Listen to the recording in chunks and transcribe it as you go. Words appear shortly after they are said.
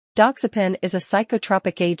Doxepin is a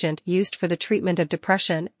psychotropic agent used for the treatment of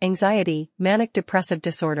depression, anxiety, manic-depressive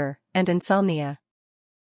disorder, and insomnia.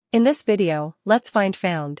 In this video, let's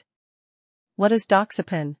found. What is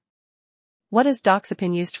Doxepin? What is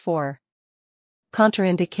Doxepin used for?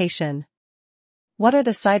 Contraindication. What are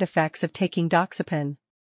the side effects of taking Doxepin?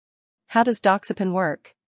 How does Doxepin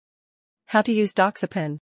work? How to use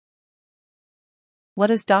Doxepin?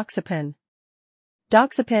 What is Doxepin?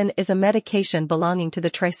 Doxepin is a medication belonging to the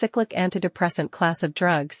tricyclic antidepressant class of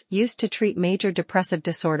drugs used to treat major depressive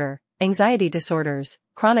disorder, anxiety disorders,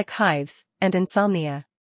 chronic hives, and insomnia.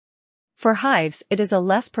 For hives, it is a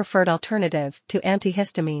less preferred alternative to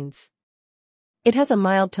antihistamines. It has a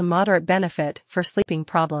mild to moderate benefit for sleeping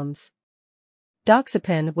problems.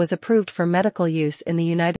 Doxepin was approved for medical use in the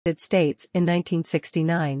United States in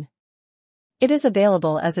 1969. It is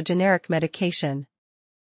available as a generic medication.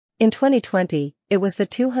 In 2020, it was the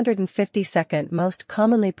 252nd most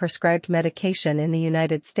commonly prescribed medication in the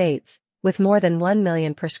United States, with more than 1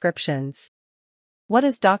 million prescriptions. What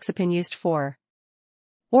is Doxepin used for?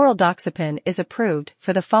 Oral Doxepin is approved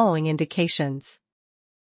for the following indications.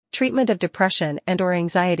 Treatment of depression and/or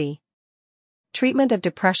anxiety. Treatment of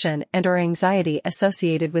depression and/or anxiety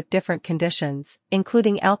associated with different conditions,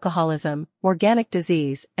 including alcoholism, organic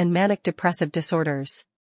disease, and manic-depressive disorders.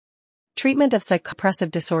 Treatment of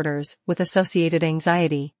psychotropic disorders with associated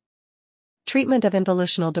anxiety. Treatment of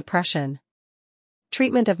involutional depression.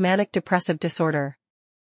 Treatment of manic-depressive disorder.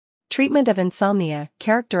 Treatment of insomnia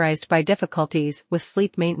characterized by difficulties with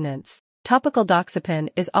sleep maintenance. Topical Doxepin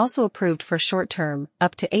is also approved for short-term,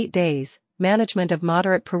 up to 8 days, management of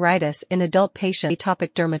moderate pruritus in adult patients,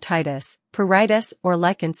 atopic dermatitis, pruritus or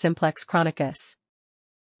lichen simplex chronicus.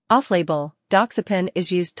 Off-label, Doxepin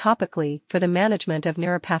is used topically for the management of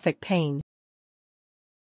neuropathic pain.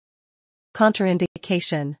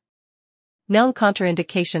 Contraindication. Known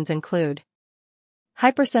contraindications include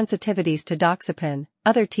hypersensitivities to Doxepin,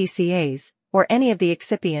 other TCAs, or any of the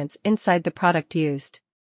excipients inside the product used.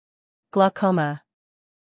 Glaucoma.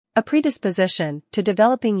 A predisposition to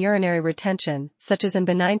developing urinary retention, such as in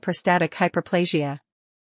benign prostatic hyperplasia.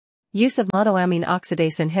 Use of monoamine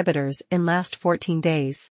oxidase inhibitors in last 14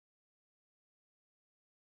 days.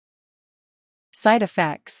 Side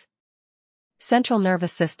effects. Central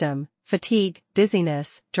nervous system, fatigue,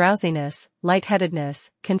 dizziness, drowsiness,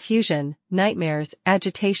 lightheadedness, confusion, nightmares,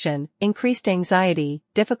 agitation, increased anxiety,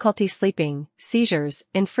 difficulty sleeping, seizures,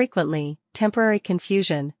 infrequently, temporary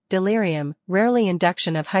confusion, delirium, rarely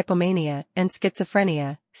induction of hypomania and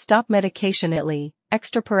schizophrenia, stop medication early,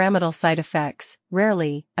 extrapyramidal side effects,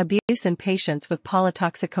 rarely, abuse in patients with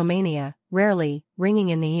polytoxicomania, rarely, ringing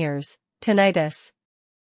in the ears, tinnitus.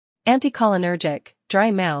 Anticholinergic,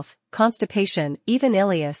 dry mouth, constipation, even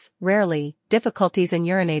ileus, rarely, difficulties in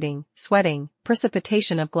urinating, sweating,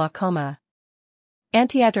 precipitation of glaucoma.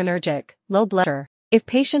 Antiadrenergic, low blood pressure. If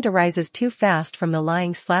patient arises too fast from the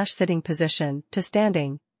lying/sitting position to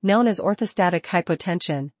standing, known as orthostatic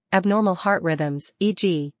hypotension, abnormal heart rhythms,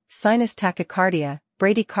 e.g., sinus tachycardia,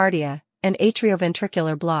 bradycardia, and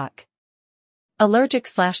atrioventricular block.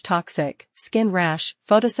 Allergic/toxic, skin rash,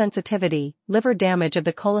 photosensitivity, liver damage of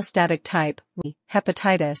the cholestatic type,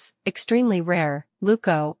 hepatitis, extremely rare,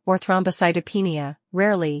 leuko or thrombocytopenia,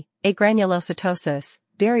 rarely, agranulocytosis,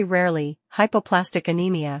 very rarely, hypoplastic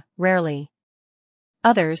anemia, rarely.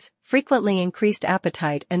 Others, frequently increased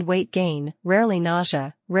appetite and weight gain, rarely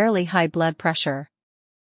nausea, rarely high blood pressure.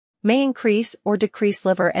 May increase or decrease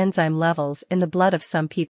liver enzyme levels in the blood of some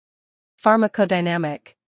people.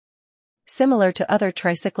 Pharmacodynamic. Similar to other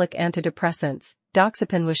tricyclic antidepressants,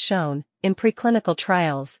 Doxepin was shown, in preclinical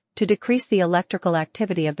trials, to decrease the electrical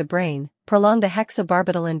activity of the brain, prolong the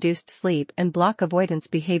hexabarbital-induced sleep and block avoidance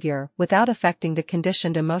behavior without affecting the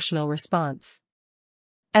conditioned emotional response.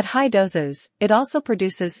 At high doses, it also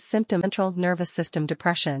produces central nervous system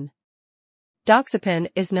depression. Doxepin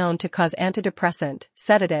is known to cause antidepressant,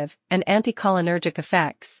 sedative, and anticholinergic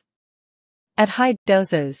effects. At high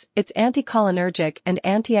doses, its anticholinergic and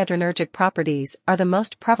antiadrenergic properties are the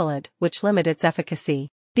most prevalent, which limit its efficacy.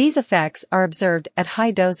 These effects are observed at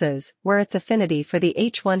high doses, where its affinity for the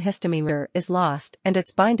H1 histamine receptor is lost and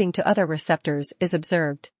its binding to other receptors is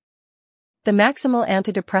observed. The maximal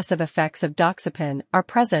antidepressive effects of Doxepin are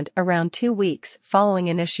present around 2 weeks following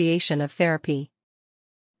initiation of therapy.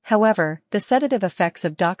 However, the sedative effects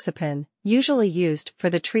of Doxepin, usually used for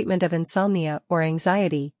the treatment of insomnia or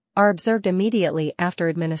anxiety, are observed immediately after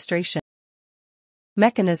administration.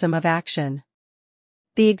 Mechanism of action.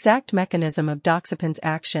 The exact mechanism of Doxepin's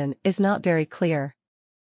action is not very clear.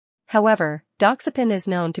 However, Doxepin is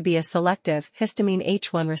known to be a selective histamine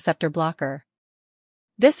H1 receptor blocker.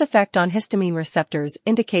 This effect on histamine receptors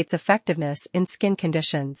indicates effectiveness in skin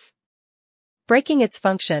conditions. Breaking its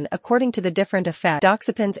function according to the different effect.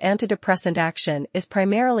 Doxepin's antidepressant action is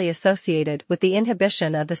primarily associated with the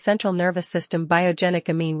inhibition of the central nervous system biogenic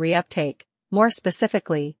amine reuptake, more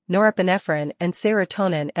specifically, norepinephrine and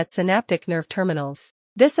serotonin at synaptic nerve terminals.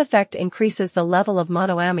 This effect increases the level of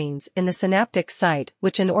monoamines in the synaptic site,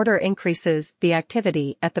 which in order increases the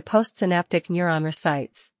activity at the postsynaptic neuron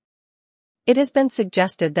sites. It has been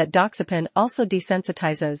suggested that doxepin also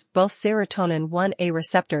desensitizes both serotonin 1A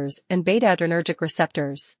receptors and beta-adrenergic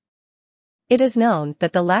receptors. It is known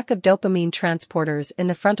that the lack of dopamine transporters in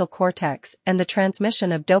the frontal cortex and the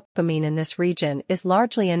transmission of dopamine in this region is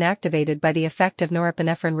largely inactivated by the effect of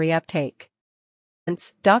norepinephrine reuptake.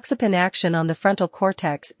 Hence, doxepin action on the frontal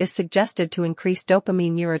cortex is suggested to increase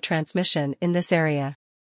dopamine neurotransmission in this area.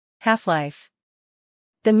 Half-life.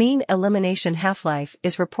 The mean elimination half-life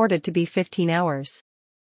is reported to be 15 hours.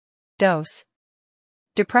 Dose.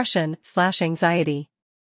 Depression/anxiety.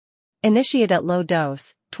 Initiate at low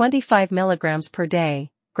dose, 25 mg per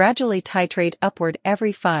day, gradually titrate upward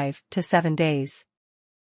every 5 to 7 days.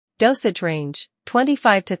 Dosage range,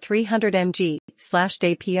 25 to 300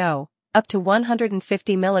 mg/day PO, up to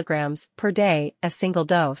 150 mg per day as single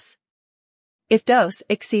dose. If dose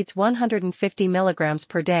exceeds 150 mg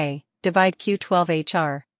per day, divide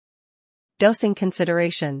Q12HR. Dosing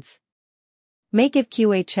considerations. May give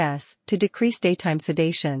QHS to decrease daytime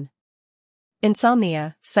sedation.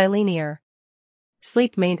 Insomnia, Silenor.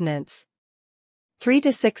 Sleep maintenance. 3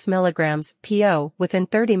 to 6 mg PO within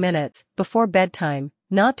 30 minutes before bedtime,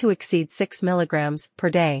 not to exceed 6 mg per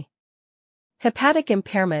day. Hepatic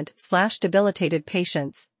impairment/debilitated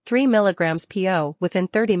patients, 3 mg PO within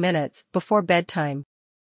 30 minutes before bedtime.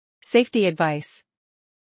 Safety advice.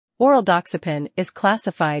 Oral doxepin is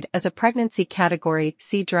classified as a pregnancy category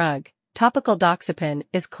C drug, topical doxepin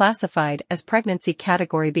is classified as pregnancy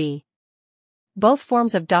category B. Both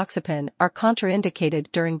forms of doxepin are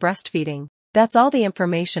contraindicated during breastfeeding. That's all the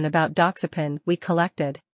information about doxepin we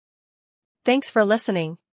collected. Thanks for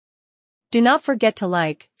listening. Do not forget to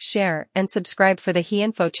like, share, and subscribe for the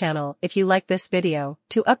HeInfo channel if you like this video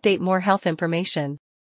to update more health information.